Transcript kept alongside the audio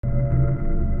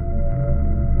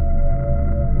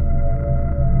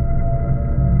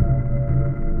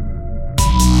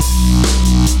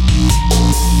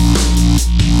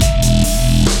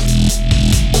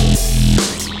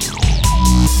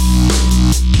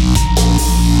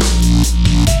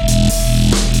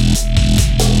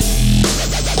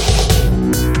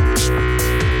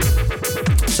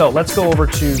So let's go over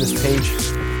to this page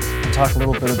and talk a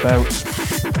little bit about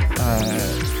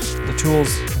the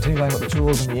tools, continue talking about the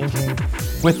tools and the inking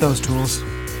with those tools,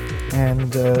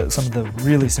 and some of the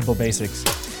really simple basics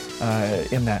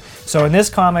in that. So in this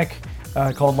comic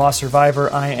called Lost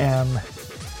Survivor, I am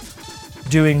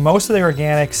doing most of the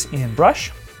organics in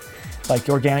brush, like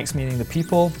organics meaning the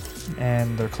people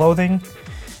and their clothing,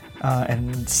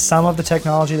 and some of the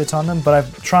technology that's on them, but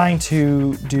I'm trying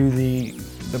to do the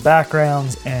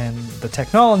backgrounds and the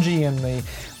technology and the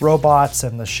robots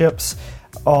and the ships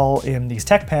all in these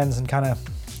tech pens and kind of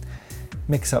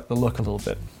mix up the look a little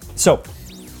bit. So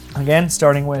again,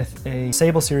 starting with a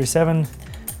Sable Series 7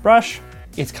 brush.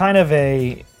 It's kind of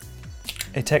a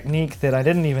technique that I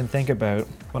didn't even think about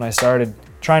when I started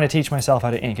trying to teach myself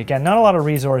how to ink. Again, not a lot of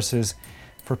resources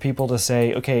for people to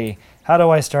say, okay, how do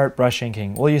I start brush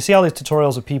inking? Well, you see all these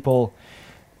tutorials of people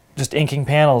just inking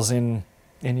panels in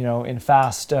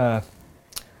fast,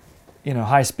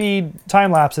 high speed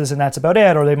time lapses, and that's about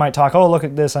it. Or they might talk, oh, look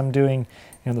at this, I'm doing,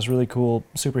 this really cool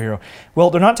superhero. Well,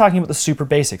 they're not talking about the super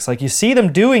basics. Like, you see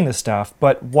them doing this stuff,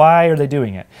 but why are they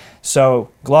doing it?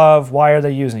 So, glove, why are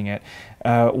they using it?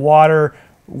 Water,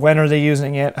 when are they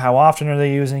using it? How often are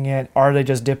they using it? Are they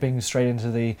just dipping straight into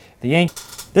the ink?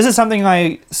 This is something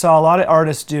I saw a lot of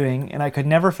artists doing, and I could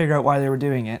never figure out why they were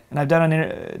doing it. And I've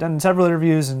done several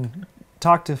interviews and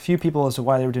talked to a few people as to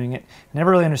why they were doing it. Never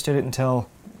really understood it until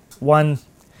one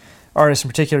artist in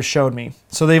particular showed me.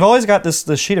 So they've always got this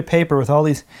sheet of paper with all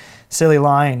these silly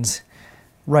lines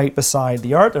right beside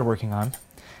the art they're working on.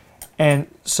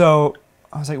 And so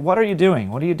I was like, what are you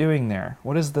doing? What are you doing there?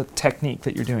 What is the technique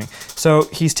that you're doing? So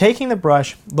he's taking the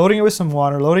brush, loading it with some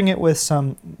water, loading it with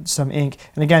some ink.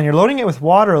 And again, you're loading it with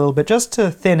water a little bit just to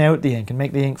thin out the ink and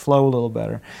make the ink flow a little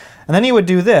better. And then he would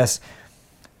do this.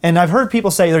 And I've heard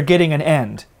people say they're getting an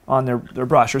end on their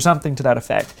brush or something to that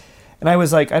effect. And I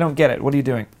was like, I don't get it. What are you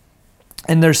doing?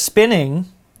 And they're spinning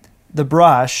the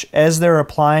brush as they're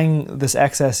applying this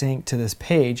excess ink to this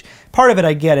page. Part of it,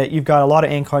 I get it. You've got a lot of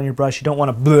ink on your brush. You don't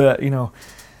want to,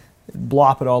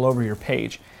 blop it all over your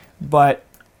page. But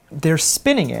they're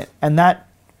spinning it, and that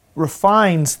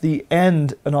refines the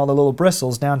end and all the little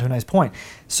bristles down to a nice point.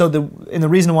 So the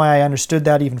reason why I understood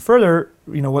that even further,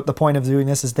 what the point of doing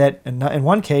this is that in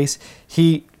one case,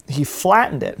 he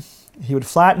flattened it. He would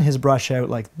flatten his brush out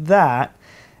like that,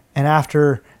 and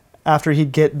after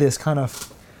he'd get this kind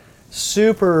of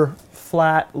super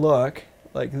flat look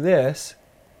like this,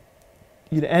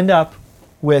 you'd end up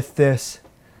with this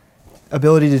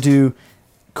ability to do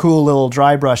cool little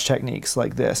dry brush techniques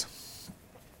like this.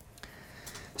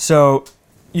 So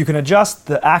you can adjust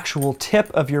the actual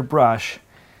tip of your brush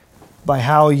by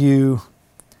how you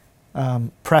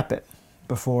prep it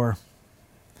before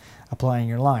applying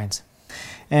your lines.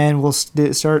 And we'll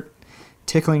start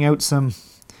tickling out some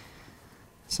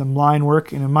line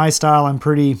work. And in my style, I'm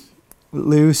pretty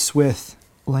loose with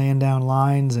laying down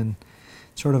lines and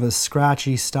sort of a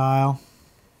scratchy style.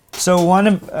 So one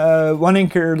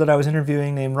inker that I was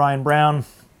interviewing named Ryan Brown,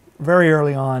 very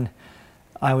early on,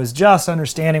 I was just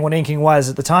understanding what inking was.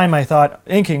 At the time, I thought,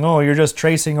 inking, oh, you're just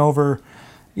tracing over,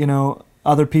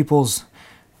 other people's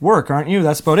work, aren't you?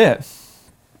 That's about it.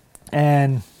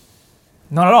 And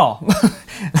not at all.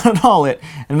 Not at all it.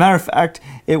 As a matter of fact,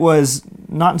 it was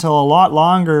not until a lot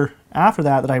longer after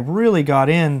that I really got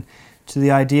in to the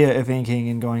idea of inking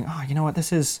and going, oh, you know what,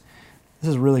 this is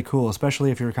really cool, especially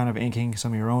if you're kind of inking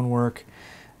some of your own work.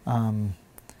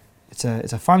 It's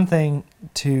a fun thing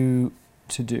to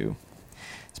do,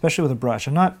 especially with a brush.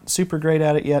 I'm not super great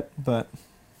at it yet, but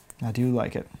I do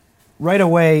like it. Right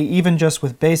away, even just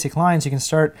with basic lines, you can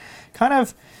start kind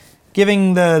of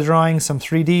giving the drawing some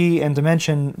 3D and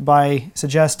dimension by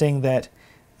suggesting that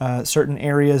certain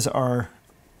areas are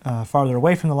farther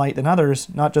away from the light than others,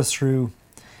 not just through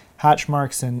hatch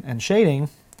marks and shading,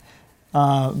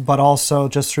 but also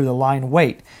just through the line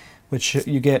weight, which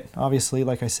you get, obviously,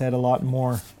 like I said, a lot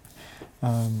more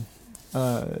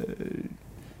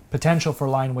potential for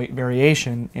line weight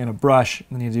variation in a brush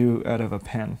than you do out of a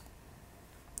pen.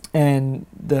 And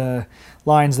the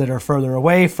lines that are further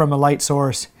away from a light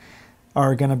source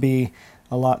are going to be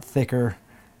a lot thicker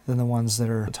than the ones that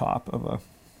are at the top of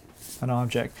an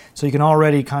object. So you can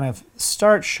already kind of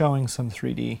start showing some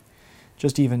 3D,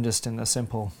 just in the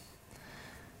simple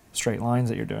straight lines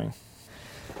that you're doing.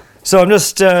 So I'm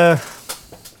just going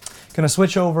to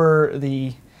switch over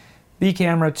the B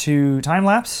camera to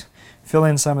time-lapse, fill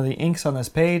in some of the inks on this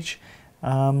page,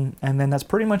 and then that's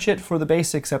pretty much it for the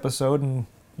basics episode. And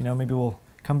maybe we'll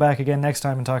come back again next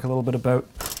time and talk a little bit about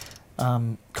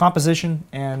composition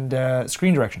and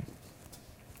screen direction.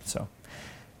 So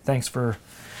thanks for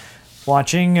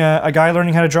watching a guy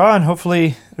learning how to draw, and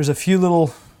hopefully there's a few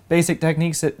little basic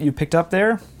techniques that you picked up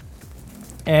there.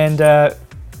 And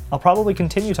I'll probably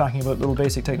continue talking about little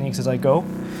basic techniques as I go,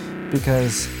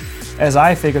 because as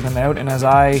I figure them out, and as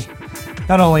I,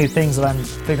 not only things that I'm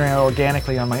figuring out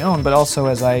organically on my own, but also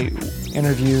as I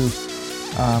interview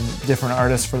different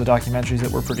artists for the documentaries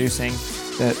that we're producing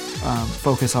that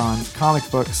focus on comic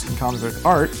books and comic book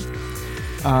art,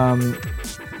 I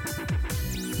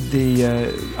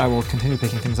will continue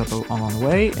picking things up along the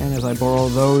way, and as I borrow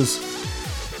those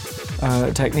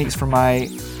techniques from my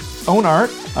own art,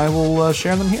 I will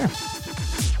share them here.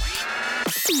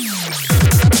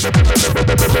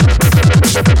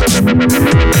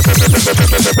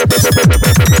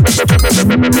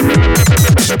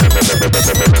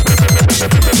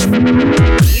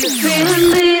 You feeling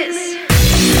lit?